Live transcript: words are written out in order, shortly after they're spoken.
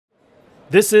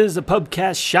This is a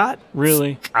PUBCAST shot,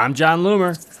 really. I'm John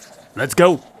Loomer. Let's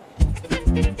go.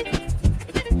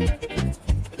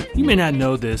 You may not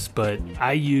know this, but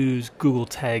I use Google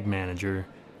Tag Manager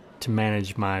to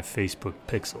manage my Facebook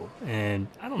pixel. And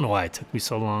I don't know why it took me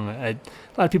so long. A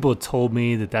lot of people have told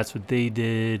me that that's what they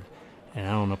did. And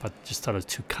I don't know if I just thought it was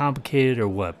too complicated or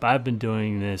what. But I've been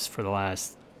doing this for the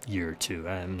last year or two.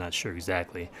 I'm not sure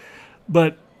exactly.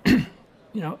 But,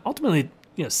 ultimately,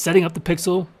 setting up the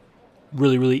pixel,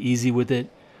 really easy with it.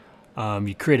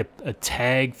 You create a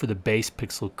tag for the base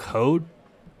pixel code,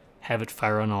 have it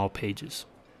fire on all pages.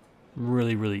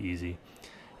 Really easy.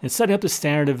 And setting up the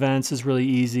standard events is really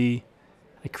easy.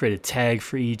 I create a tag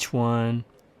for each one,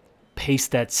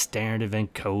 paste that standard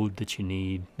event code that you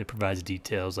need that provides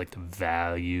details like the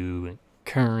value and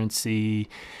currency,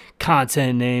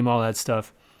 content name, all that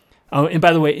stuff. Oh, and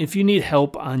by the way, if you need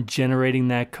help on generating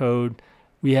that code,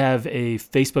 we have a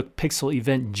Facebook pixel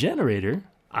event generator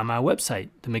on my website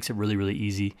that makes it really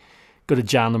easy. Go to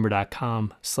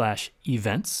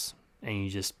johnloomer.com/events and you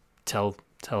just tell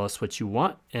us what you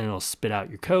want and it'll spit out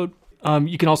your code.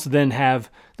 You can also then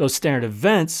have those standard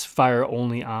events fire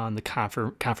only on the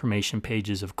confirmation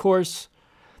pages, of course.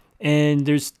 And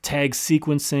there's tag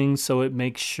sequencing, so it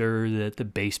makes sure that the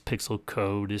base pixel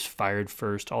code is fired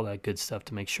first, all that good stuff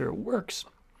to make sure it works.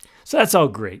 So that's all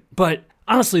great. But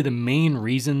honestly, the main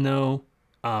reason, though,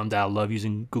 that I love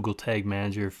using Google Tag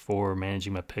Manager for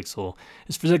managing my pixel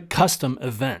is for the custom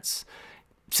events.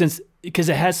 Because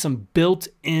it has some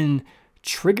built-in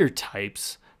trigger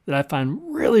types that I find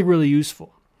really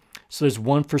useful. So there's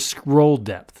one for scroll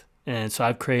depth. And so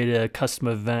I've created a custom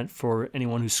event for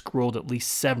anyone who scrolled at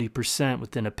least 70%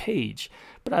 within a page.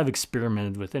 But I've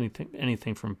experimented with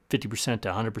anything from 50% to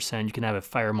 100%. You can have it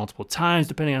fire multiple times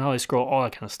depending on how they scroll, all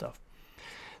that kind of stuff.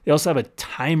 They also have a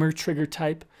timer trigger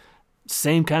type.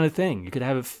 Same kind of thing. You could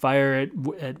have it fire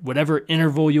at whatever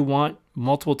interval you want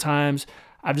multiple times.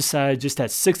 I've decided just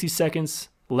at 60 seconds,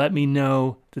 let me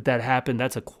know that happened.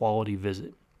 That's a quality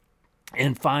visit.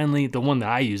 And finally, the one that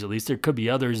I use, at least, there could be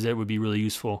others that would be really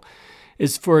useful,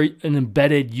 is for an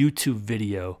embedded YouTube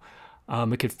video.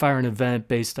 It could fire an event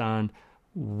based on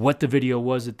what the video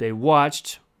was that they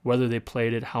watched, whether they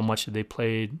played it, how much they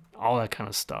played, all that kind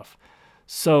of stuff.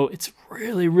 So it's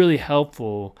really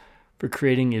helpful for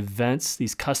creating events,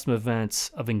 these custom events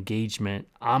of engagement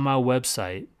on my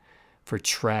website for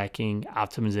tracking,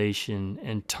 optimization,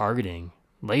 and targeting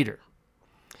later.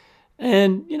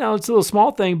 And, it's a little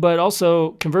small thing, but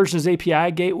also Conversions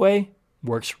API Gateway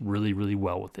works really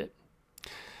well with it.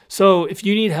 So if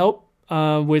you need help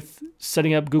with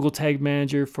setting up Google Tag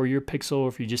Manager for your pixel, or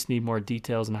if you just need more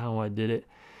details on how I did it,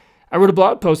 I wrote a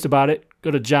blog post about it. Go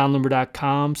to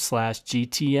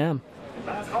johnloomer.com/GTM.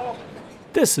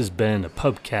 This has been a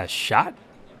PUBCAST shot.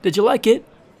 Did you like it?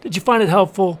 Did you find it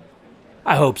helpful?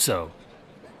 I hope so.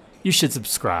 You should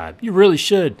subscribe. You really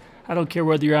should. I don't care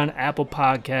whether you're on Apple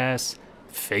Podcasts,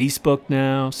 Facebook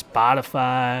now,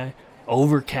 Spotify,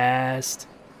 Overcast,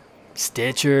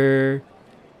 Stitcher,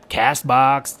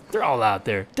 Castbox. They're all out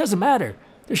there. Doesn't matter.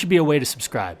 There should be a way to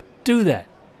subscribe. Do that.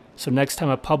 So next time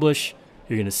I publish,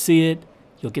 you're going to see it.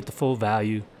 You'll get the full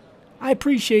value. I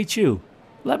appreciate you.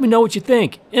 Let me know what you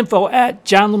think.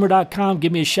 info@johnloomer.com.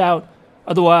 Give me a shout.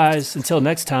 Otherwise, until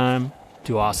next time,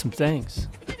 do awesome things.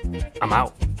 I'm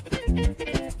out.